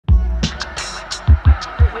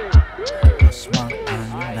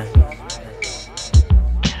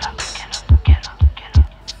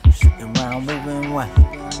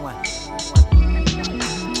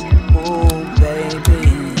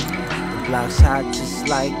hot just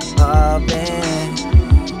like oven.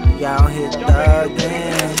 Y'all here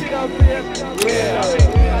thuggin'.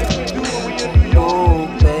 Ooh,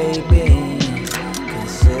 baby,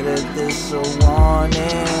 consider this a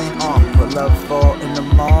warning. Pull up 4 in the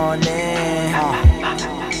morning.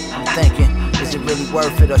 I'm thinking, is it really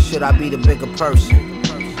worth it, or should I be the bigger person?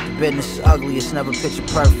 The business is ugly, it's never picture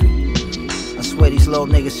perfect. I swear these little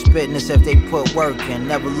niggas spittin' as if they put work in,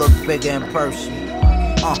 never look bigger in person.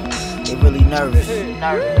 They really nervous.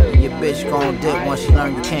 Your bitch gon' dip once she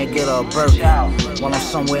learn you can't get her a burping. While I'm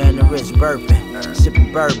somewhere in the Ritz burping,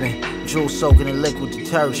 sipping bourbon, jewel soaking in liquid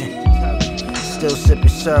detergent. Still sipping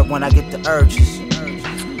syrup when I get the urges.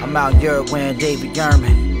 I'm out in Europe wearing David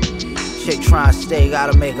Yurman. Chick trying to stay,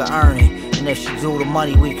 gotta make her earn it. And if she do the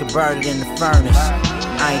money, we convert it in the furnace.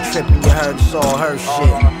 I ain't tripping, you heard it's all her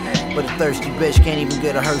shit. But a thirsty bitch can't even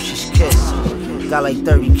get a Hershey's kiss. Got like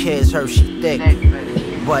 30 kids, Hershey thick.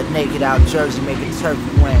 Butt naked out Jersey making turkey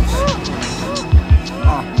wings.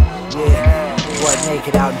 Yeah, butt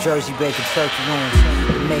naked out Jersey baking turkey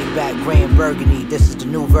wings. Made back gray and burgundy, this is the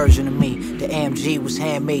new version of me. The AMG was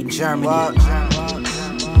handmade in Germany.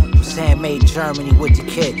 It was handmade in Germany with the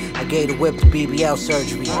kit. I gave the whip to BBL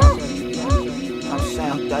surgery. I'm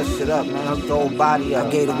saying, hook that shit up, man. Hook the whole body up. I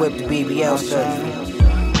gave the whip to BBL surgery.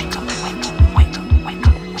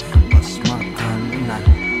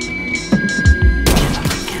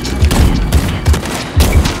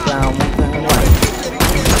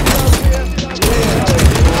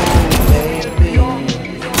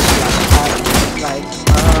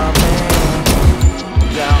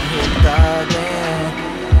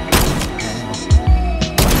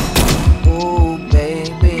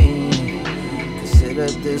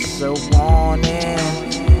 This a warning.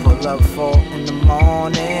 Pull up 4 in the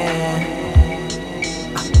morning.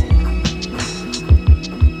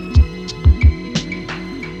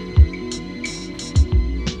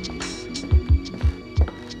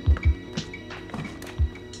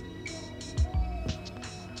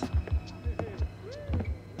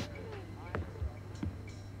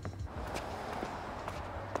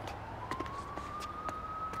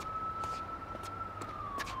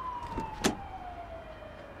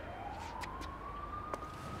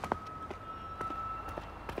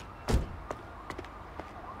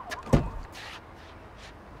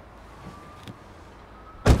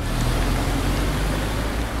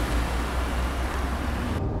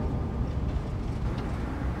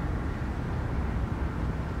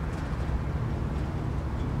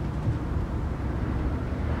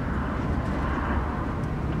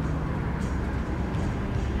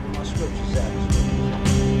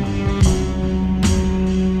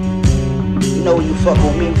 You know when you fuck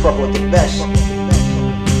with me, you fuck with the best.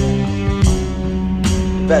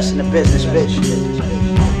 The best in the business, bitch.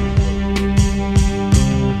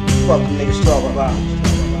 Fuck them niggas talking about.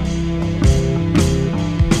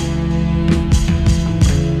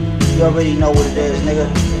 You already know what it is, nigga.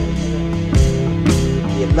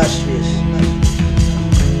 The illustrious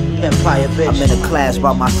Pimpire bitch. I'm in a class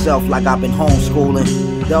by myself like I've been homeschooling.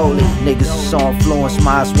 The only niggas is so influenced,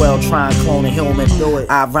 might as well try and clone a human. Do it.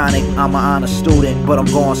 Ironic, I'm an honor student, but I'm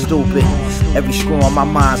going stupid. Every screw on my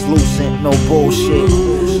mind's loosened, no bullshit.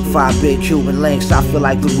 5 big Cuban links, I feel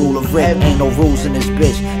like the rule of Rick. Ain't no rules in this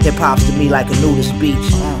bitch. Hip hop's to me like a nudist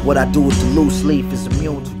beach. What I do with the loose leaf is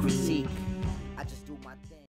immune to